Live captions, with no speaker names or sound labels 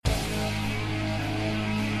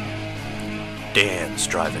Dan's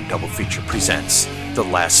Drive-In Double Feature presents The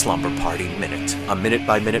Last Slumber Party Minute, a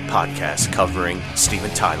minute-by-minute podcast covering Steven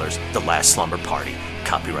Tyler's The Last Slumber Party,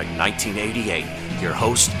 copyright 1988. Your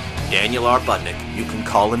host, Daniel R. Budnick. You can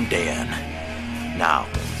call him Dan. Now,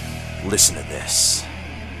 listen to this.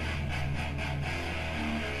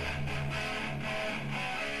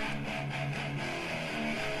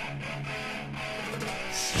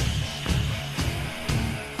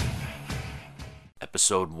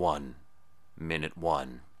 Episode 1, Minute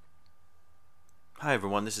 1. Hi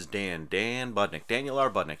everyone, this is Dan Budnick, Daniel R.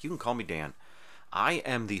 Budnick. You can call me Dan. I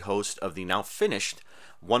am the host of the now finished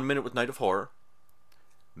 1 Minute with Night of Horror,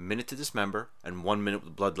 Minute to Dismember, and 1 Minute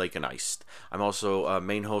with Blood Lake and Ice. I'm also a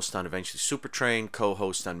main host on Eventually Super Train,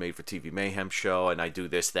 co-host on Made for TV Mayhem Show, and I do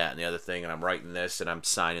this, that, and the other thing, and I'm writing this, and I'm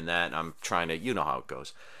signing that, and I'm trying to, you know how it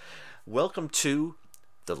goes. Welcome to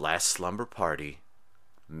The Last Slumber Party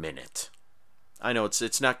Minute. I know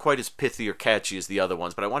it's not quite as pithy or catchy as the other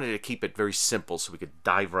ones, but I wanted to keep it very simple so we could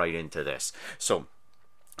dive right into this. So,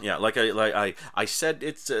 yeah, like I said,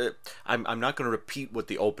 it's I'm not going to repeat what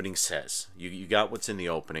the opening says. You got what's in the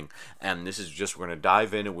opening, and this is just we're going to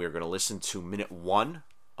dive in and we're going to listen to Minute 1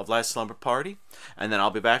 of Last Slumber Party, and then I'll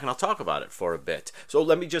be back and I'll talk about it for a bit. So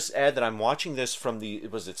let me just add that I'm watching this from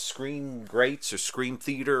was it Scream Greats or Scream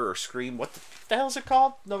Theater or Scream, what the hell is it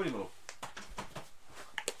called? Nobody move.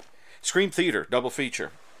 Scream Theater, double feature.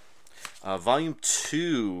 Volume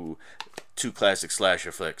 2, two classic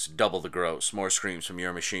slasher flicks, Double the Gross, More Screams from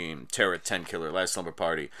Your Machine, Terror at 10 Killer, Last Slumber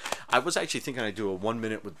Party. I was actually thinking I'd do a 1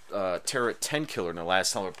 minute with Terror at 10 Killer in the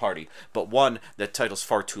Last Slumber Party, but one, that title's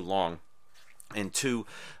far too long, and two,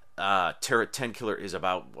 Terror at 10 Killer is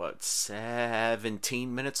about,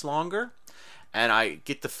 17 minutes longer? And I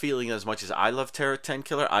get the feeling, as much as I love Terror at 10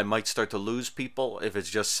 Killer, I might start to lose people if it's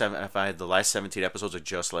just if I had the last 17 episodes of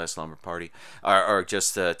just Last Slumber Party, or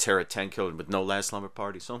just Terror at 10 Killer with no Last Slumber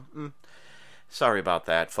Party. So, sorry about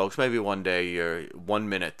that, folks. Maybe one day you're 1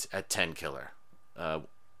 minute at 10 Killer,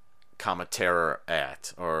 comma Terror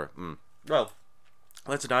at, or well.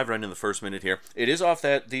 Let's dive right into the first minute here. It is off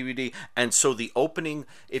that DVD, and so the opening,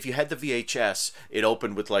 if you had the VHS, it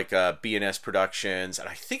opened with like B&S Productions, and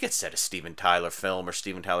I think it said a Steven Tyler film or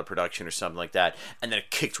Steven Tyler production or something like that, and then it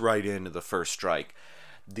kicked right into the first strike.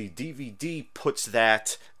 The DVD puts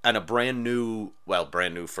that on a brand new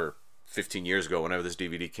for 15 years ago, whenever this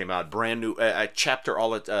DVD came out, brand new, a chapter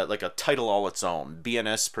like a title all its own,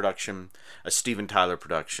 B&S production, a Steven Tyler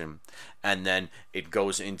production, and then it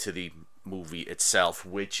goes into the movie itself,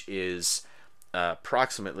 which is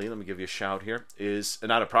approximately, let me give you a shout here, is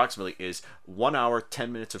 1 hour,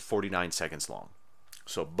 10 minutes, and 49 seconds long.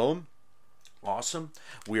 So, boom. Awesome.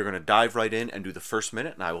 We are going to dive right in and do the first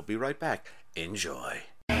minute, and I will be right back. Enjoy.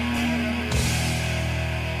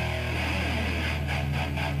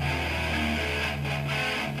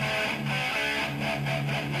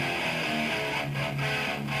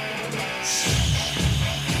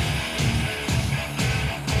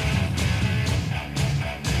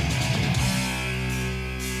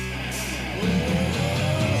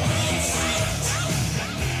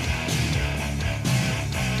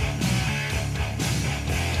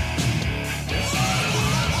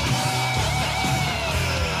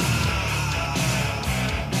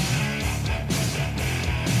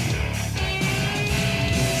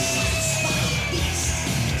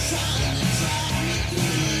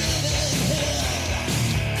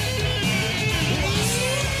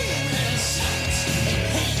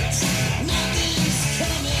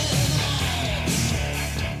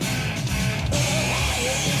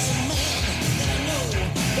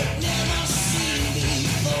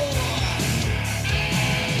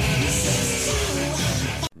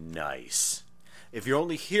 Nice. If you're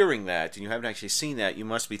only hearing that and you haven't actually seen that, you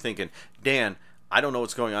must be thinking, Dan, I don't know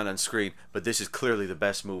what's going on screen, but this is clearly the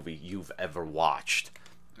best movie you've ever watched.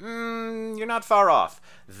 You're not far off.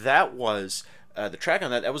 That was, the track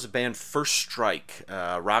on that was the band First Strike,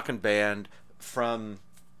 rockin' band from,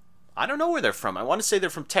 I don't know where they're from. I want to say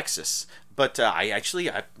they're from Texas, but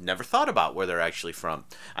I've never thought about where they're actually from.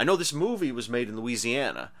 I know this movie was made in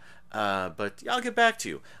Louisiana, but I'll get back to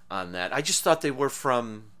you on that. I just thought they were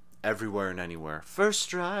from Everywhere and Anywhere. First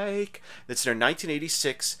Strike. That's their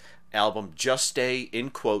 1986 album, Just a,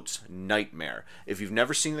 in quotes, Nightmare. If you've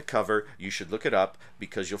never seen the cover, you should look it up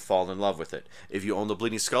because you'll fall in love with it. If you own the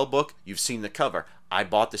Bleeding Skull book, you've seen the cover. I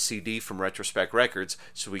bought the CD from Retrospect Records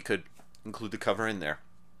so we could include the cover in there.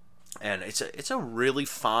 And it's a really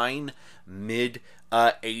fine mid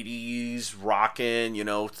 80s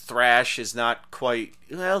rockin', thrash is not quite,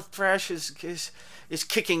 thrash is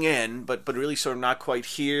kicking in, but really sort of not quite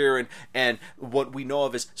here, and what we know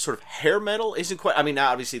of as sort of hair metal isn't quite,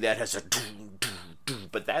 obviously that has a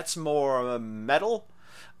but that's more metal.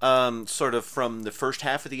 Sort of from the first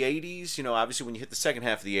half of the 80s. Obviously when you hit the second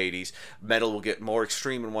half of the 80s, metal will get more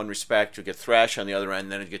extreme in one respect. You'll get thrash on the other end,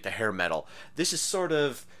 and then you get the hair metal. This is sort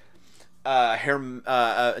of not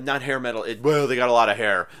hair metal. Well, they got a lot of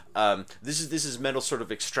hair. This is metal sort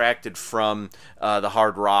of extracted from the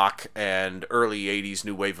hard rock and early 80s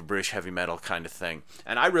new wave of British heavy metal kind of thing.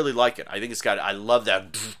 And I really like it. I think I love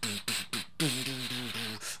that.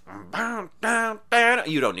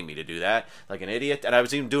 You don't need me to do that like an idiot. And I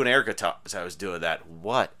was even doing air guitar as I was doing that.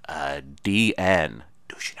 What a DN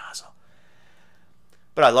douchey nozzle.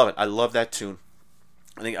 But I love it. I love that tune.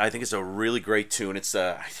 I think it's a really great tune. I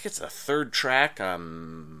think it's the third track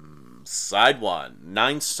on side 1.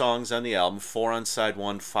 9 songs on the album, 4 on side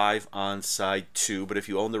 1, 5 on side 2. But if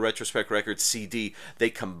you own the Retrospect Records CD, they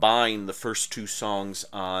combine the first 2 songs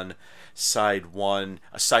on side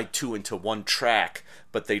 2 into one track,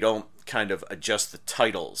 but they don't kind of adjust the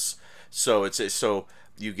titles. So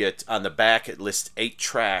you get on the back it lists 8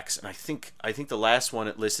 tracks, and I think the last one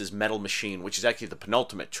it lists is Metal Machine, which is actually the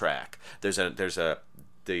penultimate track. The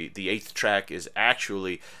 8th track is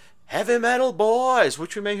actually Heavy Metal Boys,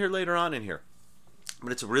 which we may hear later on in here.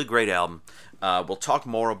 But it's a really great album. We'll talk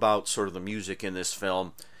more about sort of the music in this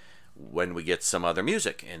film when we get some other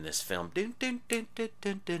music in this film.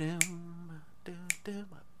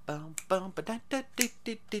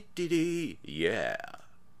 Yeah.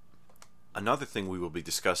 Another thing we will be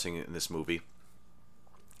discussing in this movie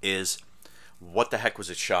is what the heck was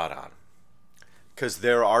it shot on? Because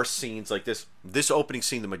there are scenes like this opening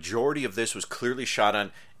scene, the majority of this was clearly shot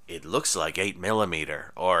on, it looks like 8mm,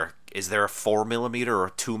 or is there a 4mm or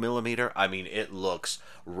a 2mm? I mean, it looks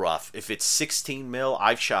rough. If it's 16mm,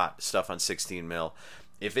 I've shot stuff on 16mm.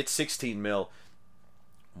 If it's 16mm,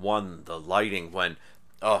 the lighting,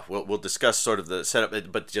 we'll discuss sort of the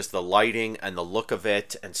setup, but just the lighting and the look of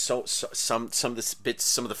it, and some of the bits,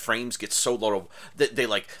 some of the frames get so low that they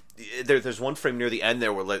like. There's one frame near the end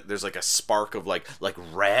there where there's like a spark of like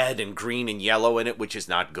red and green and yellow in it, which is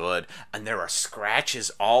not good, and there are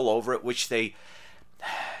scratches all over it, which they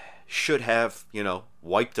should have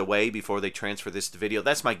wiped away before they transfer this to video.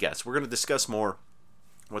 That's my guess. We're going to discuss more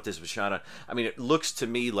what this was shot on. I mean, it looks to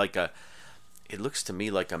me like a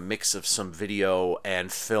mix of some video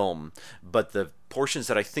and film, but the portions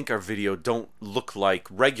that I think are video don't look like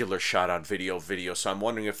regular shot on video, so I'm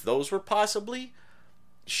wondering if those were possibly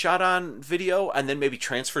shot on video and then maybe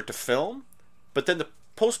transferred to film, but then the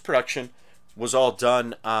post-production was all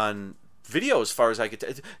done on video as far as I could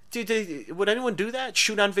tell. Would anyone do that?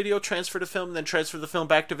 Shoot on video, transfer to film, and then transfer the film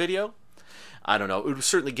back to video? I don't know. It would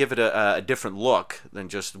certainly give it a different look than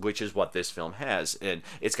just, which is what this film has, and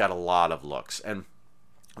it's got a lot of looks. And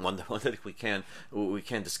one that we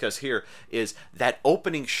can discuss here is that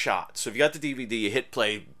opening shot. So if you got the DVD, you hit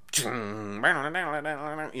play, and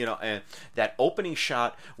that opening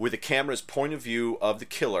shot where the camera's point of view of the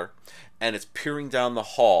killer, and it's peering down a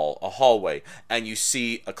hallway, and you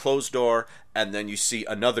see a closed door, and then you see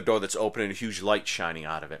another door that's open and a huge light shining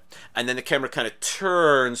out of it. And then the camera kind of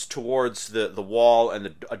turns towards the wall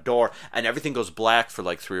and a door, and everything goes black for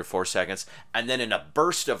like 3 or 4 seconds. And then in a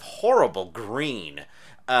burst of horrible green,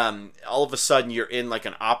 all of a sudden you're in like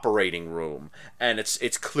an operating room, and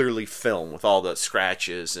it's clearly film with all the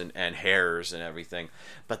scratches and hairs and everything.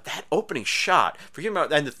 But that opening shot, forget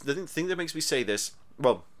about, and the thing that makes me say this,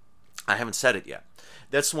 well, I haven't said it yet.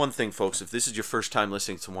 That's one thing, folks. If this is your first time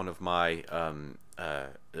listening to one of my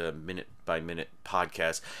minute-by-minute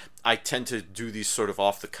podcasts, I tend to do these sort of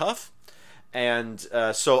off the cuff. And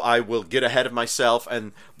so I will get ahead of myself.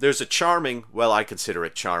 And there's a charming, well, I consider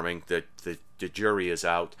it charming, that the jury is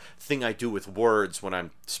out, thing I do with words when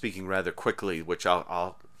I'm speaking rather quickly, which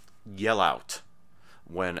I'll yell out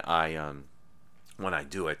when I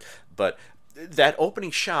do it. But that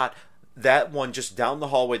opening shot, that one just down the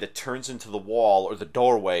hallway that turns into the wall or the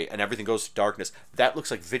doorway and everything goes to darkness, that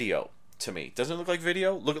looks like video to me. Doesn't it look like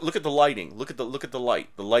video? Look at the lighting. Look at the light.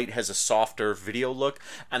 The light has a softer video look,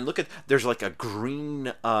 and there's like a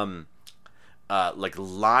green like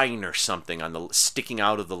line or something on the sticking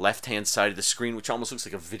out of the left-hand side of the screen, which almost looks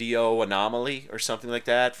like a video anomaly or something like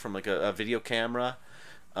that from like a video camera.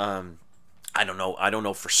 I don't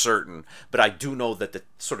know for certain, but I do know that the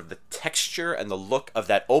sort of the texture and the look of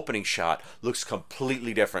that opening shot looks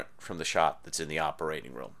completely different from the shot that's in the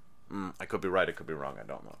operating room. I could be right, I could be wrong, I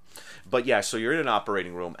don't know. But yeah, so you're in an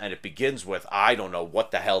operating room, and it begins with, I don't know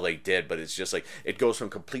what the hell they did, but it's just like, it goes from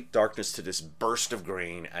complete darkness to this burst of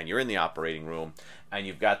green, and you're in the operating room, and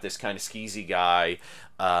you've got this kind of skeezy guy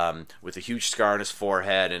with a huge scar on his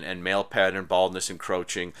forehead and male pattern baldness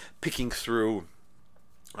encroaching, picking through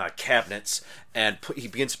cabinets, and he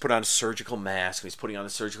begins to put on a surgical mask. And he's putting on the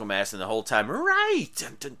surgical mask, and the whole time, right,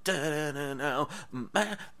 dun, dun, dun,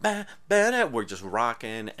 dun, dun, we're just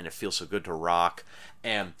rocking, and it feels so good to rock.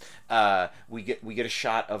 And we get a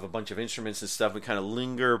shot of a bunch of instruments and stuff. We kind of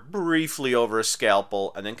linger briefly over a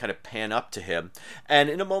scalpel, and then kind of pan up to him. And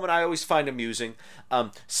in a moment, I always find amusing,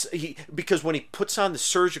 because when he puts on the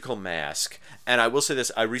surgical mask, and I will say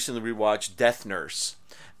this, I recently rewatched Death Nurse.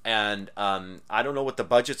 And I don't know what the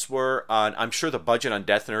budgets were on. I'm sure the budget on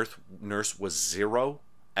Death Nurse was zero,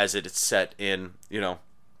 as it is set in,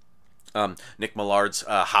 Nick Millard's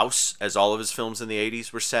house, as all of his films in the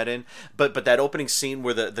 80s were set in. But that opening scene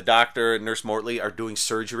where the doctor and Nurse Mortley are doing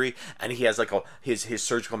surgery, and he has like his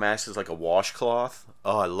surgical mask is like a washcloth.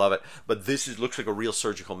 Oh, I love it. But looks like a real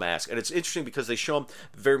surgical mask. And it's interesting because they show him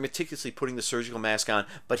very meticulously putting the surgical mask on,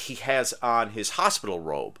 but he has on his hospital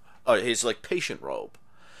robe, his like patient robe.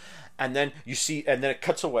 And then you see, and then it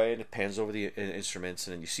cuts away and it pans over the instruments,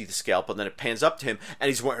 and then you see the scalpel, and then it pans up to him, and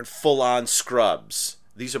he's wearing full-on scrubs.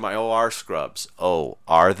 These are my OR scrubs. Oh,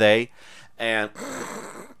 are they? And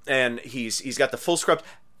he's got the full scrubs,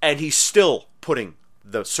 and he's still putting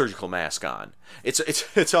the surgical mask on.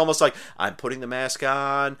 It's almost like, I'm putting the mask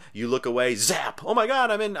on, you look away, zap. Oh my God,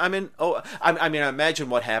 I'm in. Oh, I mean, I imagine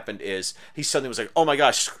what happened is he suddenly was like, oh my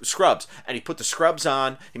gosh, scrubs, and he put the scrubs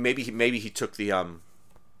on. Maybe he took the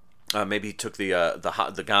maybe he took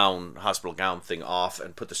the gown, hospital gown thing off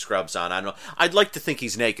and put the scrubs on. I don't know. I'd like to think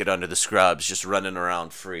he's naked under the scrubs, just running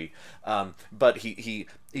around free. But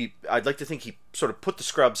I'd like to think he sort of put the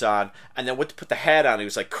scrubs on, and then went to put the hat on. He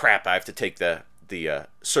was like, crap, I have to take the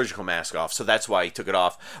surgical mask off. So that's why he took it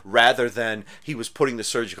off, rather than he was putting the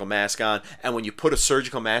surgical mask on. And when you put a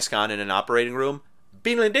surgical mask on in an operating room,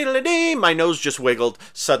 bean-a-dee-a-dee, my nose just wiggled.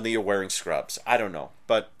 Suddenly you're wearing scrubs. I don't know.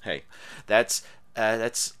 But hey, that's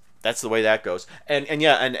the way that goes. And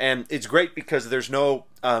it's great because there's no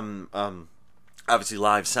obviously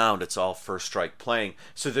live sound. It's all First Strike playing.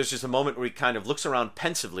 So there's just a moment where he kind of looks around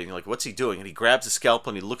pensively, and you're like, what's he doing? And he grabs the scalpel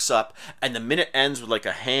and he looks up, and the minute ends with like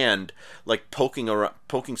a hand like poking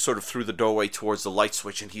sort of through the doorway towards the light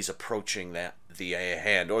switch, and he's approaching the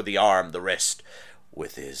hand or the arm, the wrist,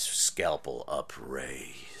 with his scalpel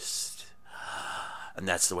upraised. And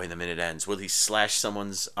that's the way the minute ends. Will he slash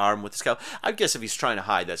someone's arm with the scalpel? I guess if he's trying to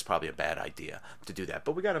hide, that's probably a bad idea to do that.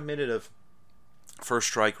 But we got a minute of First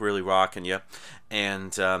Strike really rocking you.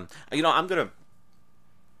 And, I think I'm going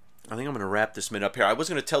to wrap this minute up here. I was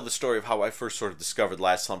going to tell the story of how I first sort of discovered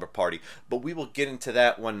Last Slumber Party, but we will get into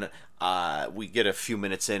that when we get a few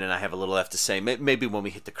minutes in and I have a little left to say. Maybe when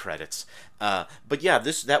we hit the credits. But yeah,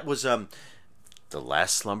 that was the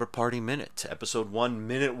Last Slumber Party Minute, episode 1,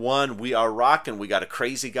 minute 1. We are rocking. We got a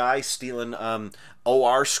crazy guy stealing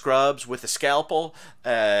OR scrubs with a scalpel.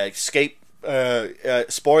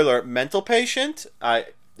 Spoiler, mental patient. I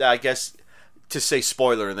guess to say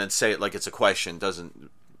spoiler and then say it like it's a question doesn't,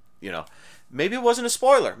 maybe it wasn't a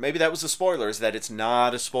spoiler. Maybe that was a spoiler, is that it's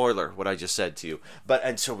not a spoiler, what I just said to you.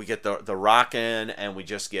 And so we get the rockin', and we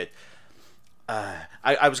just get...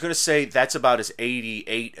 I was going to say that's about as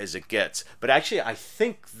 88 as it gets, but actually I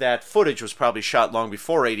think that footage was probably shot long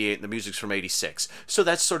before 88 and the music's from 86. So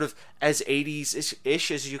that's sort of as 80s-ish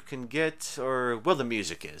as you can get, or, well, the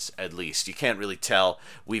music is, at least. You can't really tell.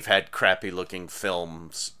 We've had crappy-looking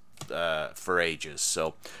films for ages,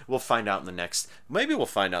 so we'll find out in the next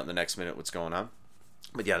minute what's going on.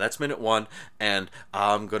 But yeah, that's minute 1, and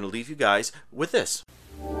I'm going to leave you guys with this.